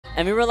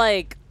And we were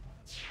like,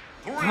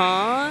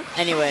 huh?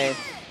 Anyway,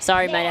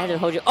 sorry, Matty, I had to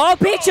hold you. Oh,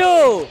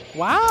 Pichu!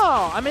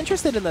 Wow, I'm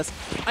interested in this.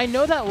 I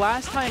know that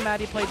last time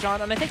Matty played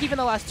John, and I think even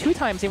the last 2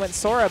 times he went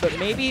Sora, but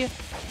maybe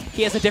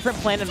he has a different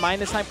plan in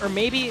mind this time. Or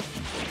maybe,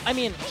 I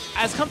mean,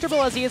 as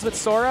comfortable as he is with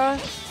Sora,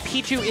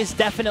 Pichu is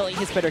definitely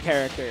his better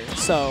character.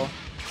 So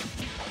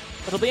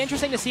it'll be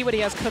interesting to see what he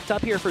has cooked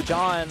up here for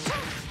John.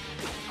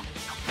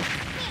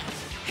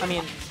 I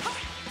mean,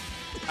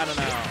 I don't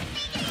know.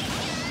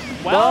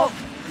 Well,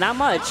 not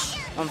much,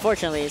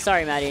 unfortunately.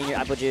 Sorry, Matty, and your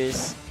apple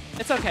juice.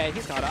 It's okay.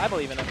 He's got it. I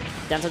believe in him.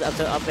 Down to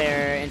the up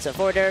air into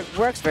forward air.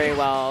 Works very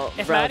well.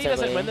 If Matty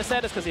doesn't win the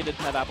set, it's because he didn't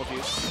have apple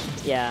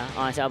juice. Yeah,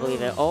 honestly, I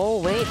believe it. Oh,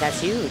 wait, that's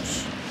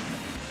huge.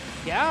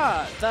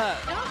 Yeah,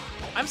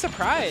 I'm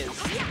surprised.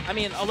 I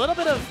mean, a little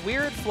bit of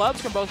weird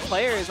flubs from both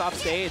players off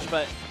stage,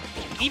 but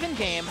even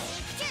game.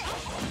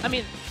 I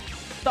mean,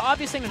 the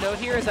obvious thing to note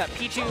here is that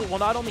Pichu will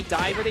not only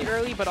die really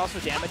early, but also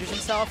damages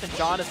himself, and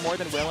John is more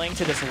than willing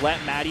to just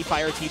let Matty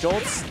fire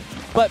T-Jolts.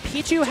 But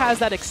Pichu has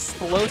that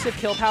explosive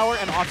kill power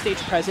and offstage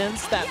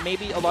presence that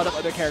maybe a lot of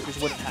other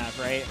characters wouldn't have,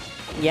 right?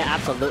 Yeah,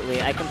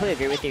 absolutely. I completely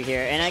agree with you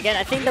here. And again,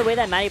 I think the way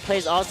that Matty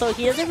plays also,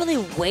 he doesn't really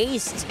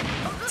waste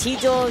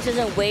T-Jolts,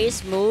 doesn't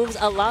waste moves.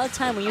 A lot of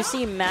time when you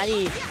see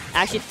Matty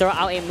actually throw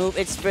out a move,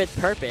 it's for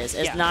purpose.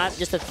 It's not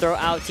just to throw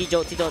out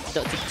T-Jolt, T-Jolt,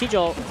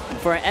 T-Jolt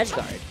for an edge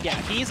guard.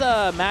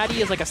 Yeah,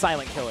 Matty is like a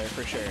silent killer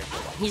for sure.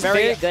 He's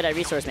very good at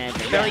resource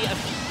management.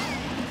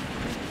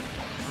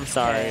 I'm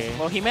sorry. Okay.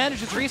 Well, he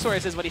managed his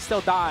resources, but he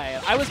still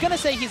died. I was going to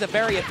say he's a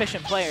very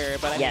efficient player,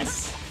 but I mean,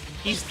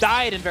 he's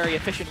died in very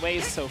efficient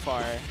ways so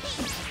far.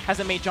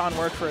 Hasn't made John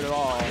work for it at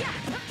all.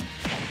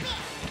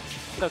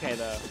 It's okay,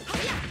 though.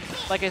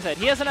 Like I said,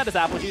 he hasn't had his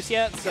apple juice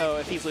yet, so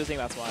if he's losing,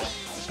 that's why.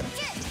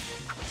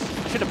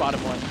 I should have bought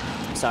him one.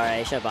 I'm sorry,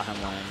 I should have bought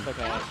him one. It's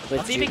okay.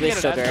 With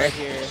sugar. Right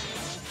here.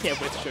 Yeah,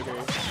 with sugar.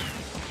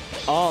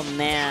 Oh,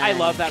 man. I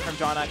love that from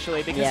John,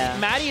 actually, because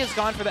Matty has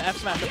gone for the F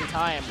smash every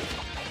time.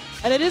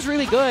 And it is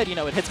really good. You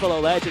know, it hits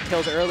below ledge, it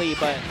kills early,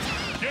 but...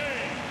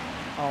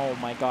 Oh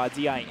my god,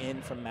 DI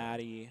in from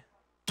Matty.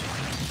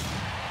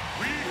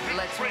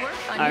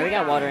 Alright, we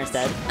got water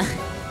instead.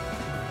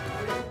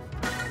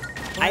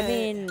 I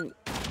mean...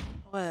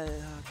 What? Okay,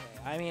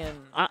 I mean...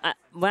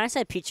 when I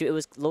said Pichu, it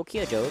was low-key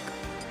a joke.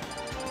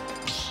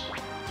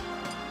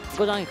 Let's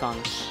go Donkey Kong.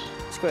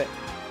 Screw it.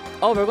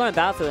 Oh, we're going to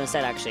Battlefield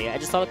instead, actually. I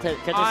just saw the stage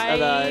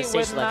select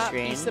screen. I would not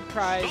be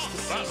surprised to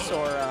see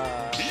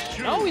Sora...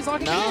 No, he's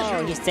locking in.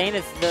 No, he's staying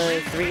with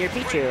the 3-year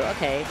Pichu.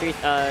 Okay,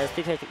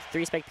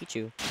 3-spec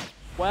Pichu.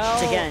 Well,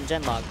 so again,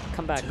 Genlock,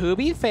 come back. To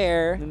be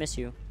fair, we miss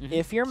you.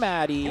 If you're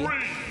Matty,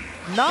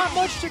 not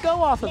much to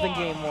go off of in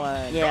game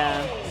 1.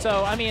 Yeah.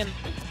 So, I mean,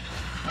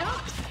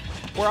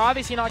 we're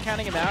obviously not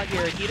counting him out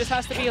here. He just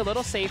has to be a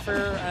little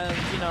safer, and,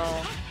 you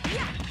know,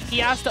 he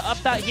has to up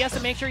that. He has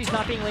to make sure he's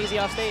not being lazy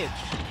off stage.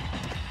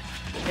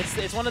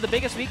 It's one of the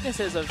biggest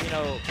weaknesses of, you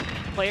know,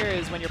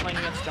 players when you're playing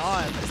against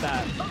John is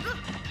that,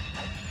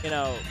 you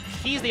know,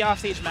 he's the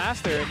offstage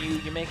master, and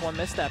you make one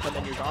misstep, and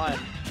then you're gone.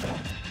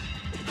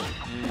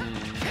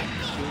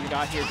 What we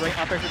got here? Great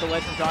up air to the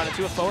ledge from John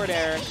into a forward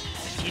air.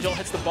 T-Jolt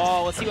hits the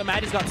ball. Let's see what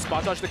Matty's got.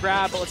 Spot dodge the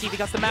grab, but let's see if he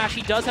got the mash.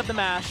 He does have the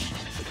mash.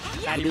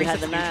 Matty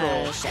has the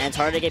mash, and it's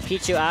hard to get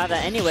Pichu out of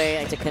that anyway,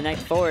 like, to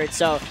connect forward.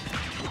 So,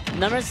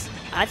 numbers,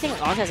 I think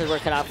all has his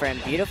work cut out for him.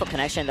 Beautiful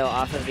connection, though,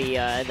 off of the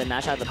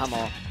mash out of the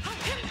pummel.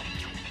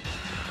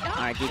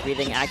 Alright, deep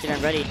breathing, active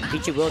and ready.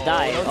 Pichu will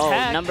die.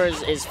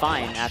 Numbers is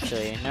fine,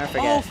 actually. Never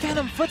forget. Oh,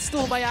 Phantom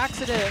Footstool by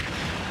accident.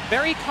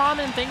 Very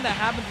common thing that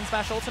happens in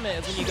Smash Ultimate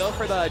is when you go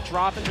for the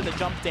drop into the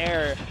jump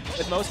dare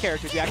with most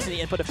characters, you actually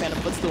input a Phantom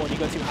Footstool and you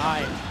go too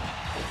high.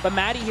 But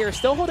Matty here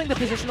still holding the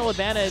positional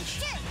advantage.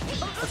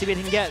 Let's see what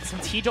he can get. Some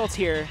T-Jolts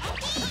here.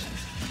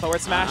 Forward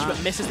smash,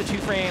 but misses the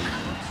 2-frame.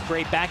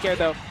 Great back air,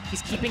 though.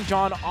 He's keeping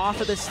John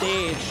off of the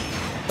stage.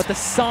 But the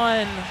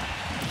sun,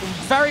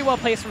 very well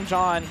placed from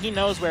John. He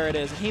knows where it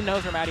is, and he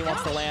knows where Matty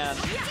wants to land.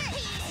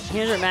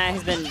 Here's where Matt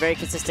has been very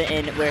consistent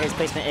in where his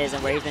placement is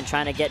and where he's been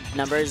trying to get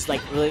numbers like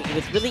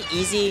with really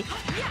easy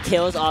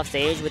kills off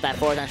stage with that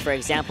forward dash, for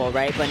example,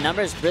 right? But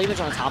numbers really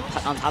much on top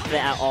of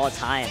it at all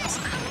times.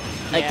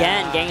 Yeah.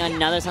 Again, getting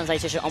another Sun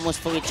Salutation almost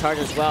fully charged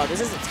as well. This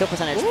is a skill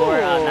percentage for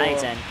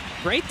Mattyton.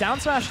 Great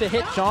down smash to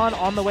hit John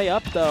on the way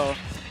up, though.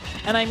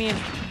 And I mean,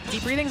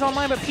 deep breathing's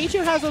online, but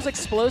Pichu has those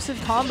explosive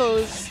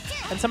combos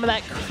and some of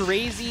that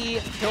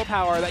crazy kill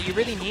power that you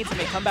really need to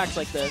make comebacks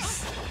like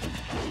this.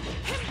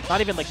 Not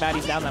even like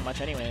Matty's down that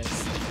much anyways.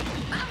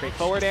 Great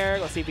forward air.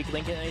 Let's see if we can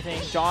link it anything.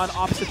 John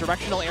opposite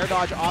directional air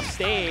dodge off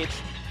stage.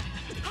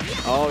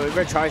 Oh,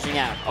 we're charging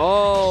out.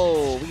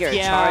 Oh, we are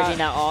charging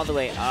out all the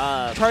way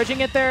up. Charging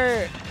it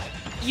there.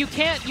 You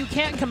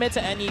can't commit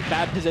to any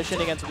bad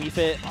position against Wii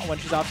Fit when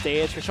she's off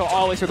stage because she'll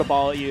always throw the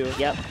ball at you.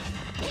 Yep.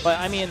 But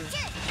I mean,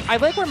 I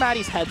like where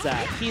Matty's head's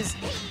at. He's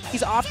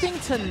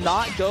opting to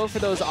not go for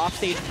those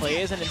offstage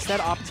plays and instead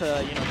opt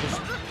to, you know, just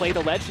play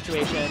the ledge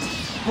situation.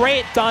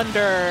 Great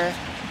thunder.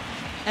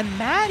 And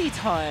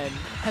Mattyton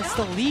has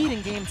the lead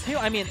in game 2.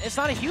 I mean, it's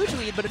not a huge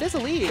lead, but it is a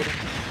lead.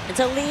 It's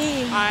a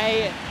lead.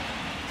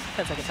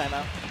 10-second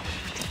timeout.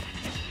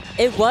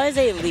 it was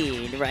a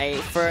lead,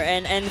 right?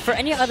 And for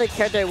any other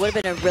character, it would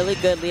have been a really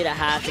good lead to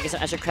have to get some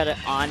extra credit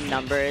on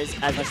numbers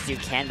as much as you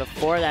can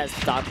before that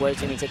stock was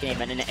going to be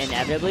taken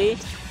inevitably.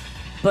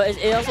 But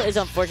it also is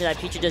unfortunate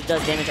that Pichu just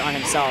does damage on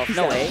himself.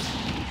 No way.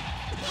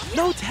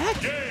 No tech.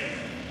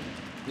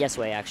 Yes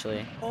way,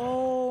 actually.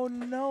 Oh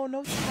no,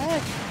 no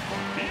tech.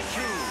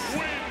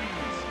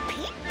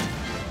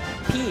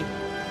 P.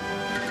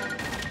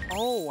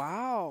 Oh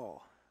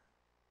wow.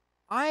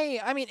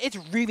 I mean, it's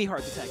really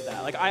hard to tech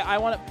that. Like, I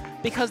want to,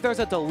 because there's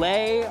a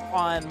delay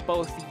on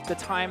both the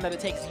time that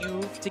it takes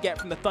you to get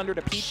from the Thunder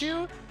to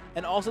Pichu,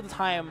 and also the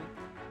time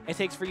it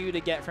takes for you to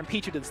get from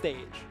Pichu to the stage.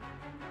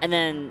 And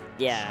then,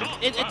 yeah.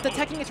 The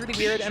teching is really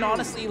weird, and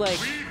honestly, like,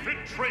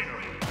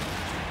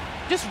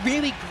 just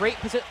really great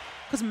position.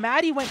 Because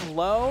Matty went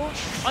low,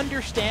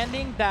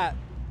 understanding that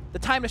the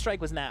time to strike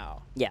was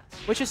now. Yeah.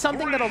 Which is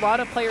something that a lot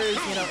of players,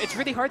 you know, it's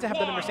really hard to have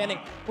that understanding.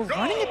 We're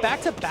running it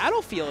back to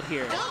Battlefield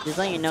here. Just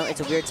letting you know,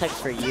 it's a weird tech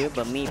for you,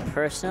 but me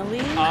personally,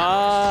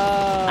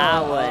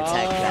 I would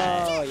tech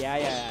that. Oh,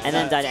 yeah. And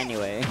then died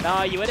anyway.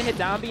 No, you would have hit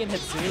down B and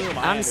hit zoom.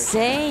 I'm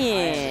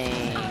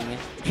saying.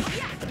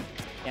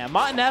 Yeah,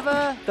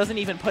 mottineva doesn't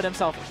even put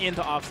himself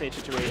into offstage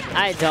situations.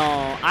 I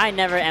don't. I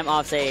never am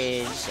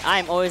offstage.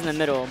 I'm always in the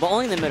middle, but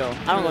only in the middle.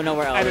 I don't go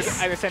nowhere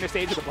else. Either center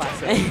stage or the black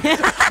stage.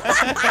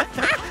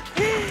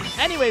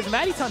 Anyways,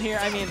 Mattyton here,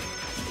 I mean,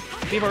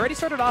 we've already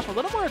started off a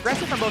little more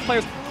aggressive from both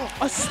players.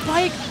 A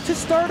spike to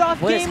start off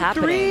game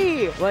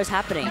 3. What is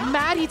happening?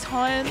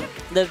 Mattyton.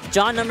 The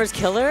John Numbers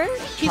killer?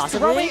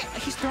 Possibly?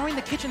 He's throwing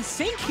the kitchen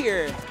sink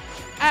here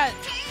at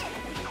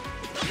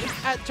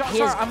John. He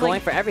is going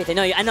for everything.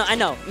 No, I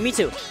know. Me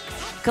too.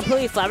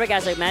 Completely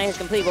flabbergasted. Like, Matty has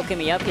completely woken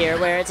me up here,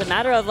 where it's a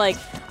matter of, like,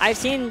 I've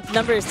seen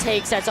Numbers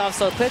take sets off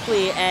so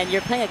quickly, and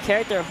you're playing a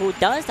character who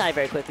does die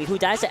very quickly, who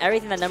dies to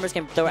everything that Numbers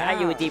can throw at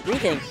you with deep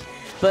breathing.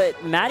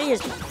 But Matty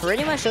is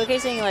pretty much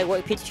showcasing, like,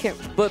 what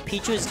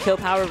Pichu's kill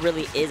power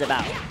really is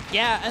about.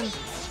 Yeah, and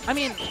I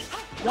mean,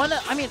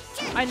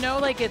 I know,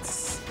 like,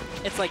 it's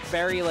like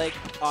very, like,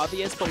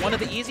 obvious, but one of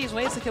the easiest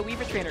ways to kill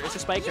Weaver Trainer is to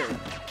spike her.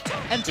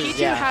 And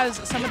Pichu has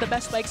some of the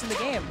best spikes in the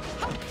game.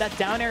 That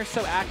down air is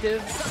so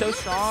active, so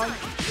strong,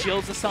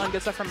 shields the sun,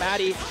 good stuff from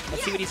Matty.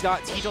 Let's see what he's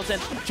got. T-Jolt's in.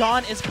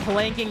 John is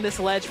planking this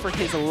ledge for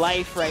his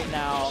life right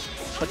now,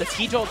 but the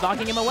T-Jolt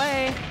knocking him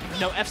away.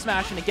 No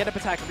F-smash and a get-up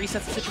attack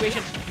resets the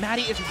situation.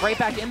 Matty is right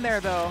back in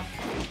there, though.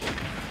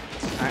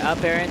 All right,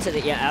 up air into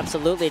the, yeah,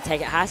 absolutely.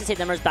 Has to take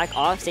Numbers back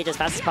off stage as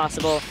fast as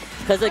possible,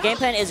 because the game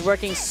plan is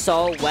working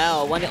so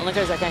well. One of the only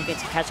players that can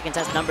catch and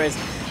contest Numbers.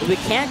 What we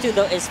can't do,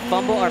 though, is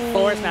fumble or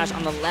forward smash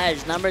on the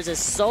ledge. Numbers is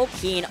so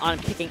keen on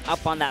picking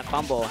up on that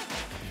fumble.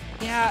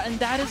 Yeah, and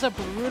that is a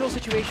brutal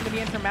situation to be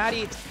in for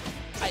Matty.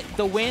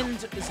 The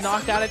wind is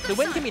knocked out. The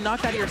wind can be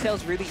knocked out of your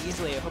sails really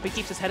easily. I hope he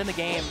keeps his head in the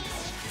game.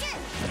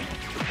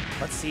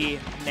 Let's see.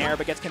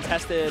 Nairba gets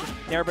contested.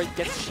 Nairba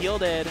gets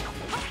shielded.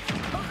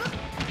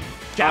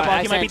 Jab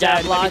block, he might be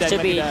dead. Block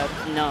should be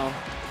no.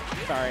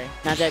 Sorry.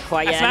 Not dead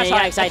quite yet. And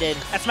yeah, excited.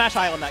 At Smash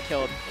Island, that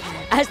killed.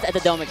 At the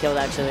Dome, it killed,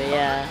 actually,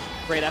 yeah.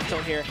 Great F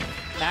tilt here.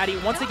 Matty,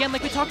 once again,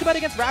 like we talked about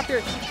against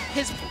Raptor,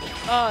 his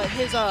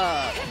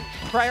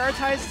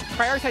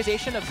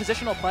prioritization of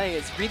positional play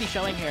is really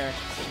showing here,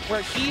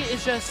 where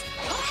he's just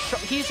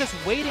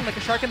waiting like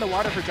a shark in the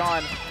water for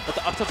John with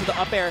the up tilt to the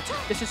up air.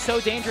 This is so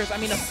dangerous. I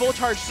mean, a full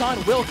charge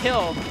Sun will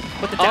kill,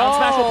 but the down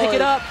smash will pick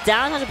it up.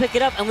 Down smash will pick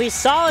it up, and we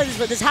saw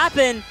this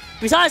happen.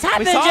 We saw this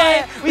happen,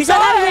 Jay. We saw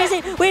that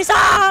amazing. We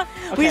saw.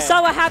 Okay. We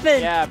saw what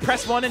happened. Yeah.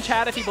 Press 1 in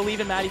chat if you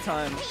believe in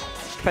Mattyton.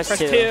 Press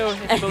 2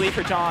 if you believe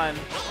for John.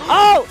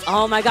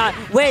 Oh my God!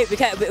 Wait, we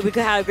could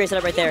have a great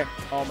setup right there.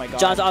 Oh my God.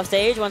 John's off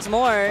stage once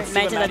more.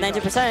 Matty's at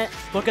 90%.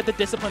 Look at the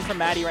discipline from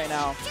Matty right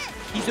now.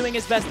 He's doing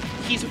his best.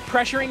 He's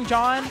pressuring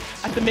John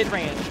at the mid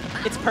range.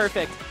 It's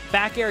perfect.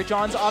 Back air.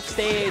 John's off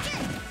stage.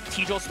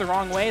 T-Jolt's the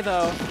wrong way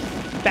though.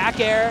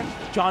 Back air.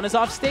 John is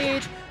off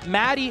stage.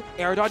 Matty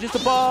air dodges the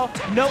ball.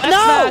 No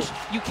F-smash.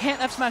 You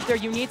can't F-smash there.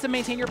 You need to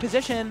maintain your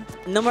position.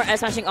 No more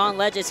F-smashing on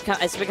ledge. It's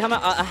become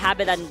a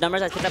habit that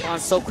Numbers has picked up on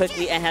so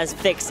quickly and has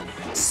fixed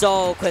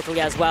so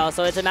quickly as well.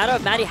 So it's a matter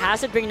of Matty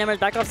has to bring Numbers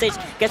back off stage.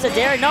 Gets a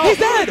dare. No. He's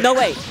dead. No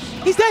way.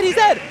 He's dead. He's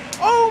dead.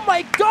 Oh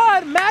my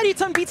God.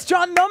 Mattyton beats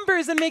John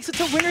Numbers and makes it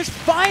to winners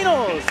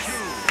finals.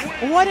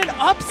 What an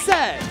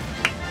upset.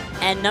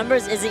 And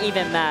Numbers isn't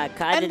even mad.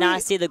 I did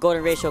not see the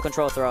golden ratio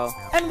control throw.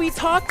 And we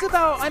talked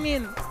about, I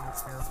mean,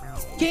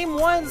 game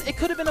 1, it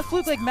could have been a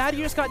fluke. Like, Matty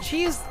just got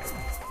cheesed.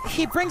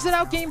 He brings it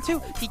out game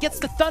 2. He gets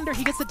the thunder.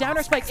 He gets the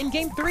downer spike. In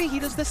game 3, he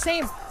does the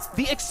same.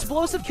 The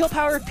explosive kill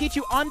power of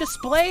Pichu on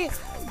display.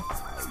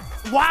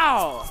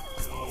 Wow.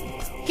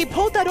 He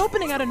pulled that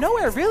opening out of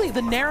nowhere, really.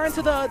 The nair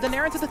into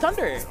the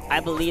thunder. I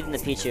believe in the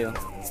Pichu.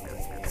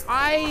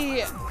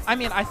 I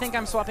mean, I think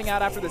I'm swapping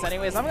out after this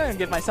anyways. I'm going to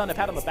give my son a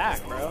pat on the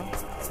back, bro.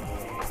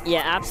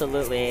 Yeah,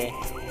 absolutely.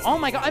 Oh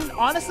my God, and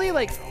honestly,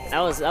 like... That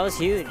was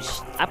huge.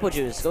 Apple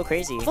juice, go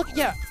crazy. Look,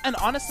 yeah, and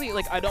honestly,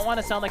 like, I don't want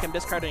to sound like I'm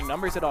discrediting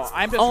Numbers at all.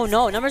 I'm just... Oh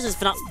no, Numbers is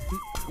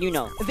You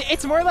know.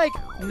 It's more like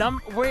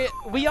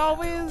we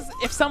always,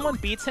 if someone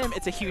beats him,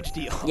 it's a huge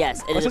deal.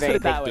 Yes, it is a very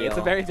big deal. It's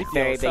a very big deal.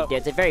 Very big deal.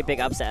 It's a very big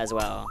upset as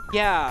well.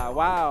 Yeah,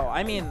 wow.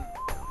 I mean,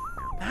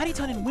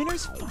 Mattyton in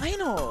winners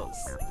finals.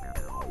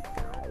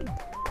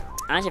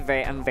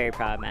 Honestly, I'm very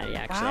proud of Matty,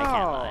 actually. Wow.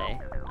 I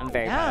can't lie. I'm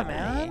very proud of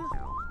Matty. Man.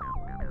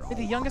 You're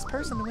the youngest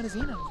person to win a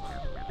Xeno.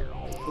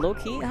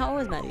 Low-key, how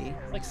old is Matty?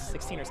 Like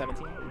 16 or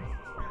 17.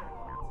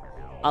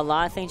 A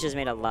lot of things just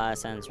made a lot of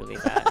sense really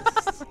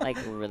fast. Like,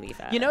 really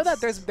fast. You know that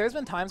there's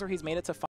been times where he's made it to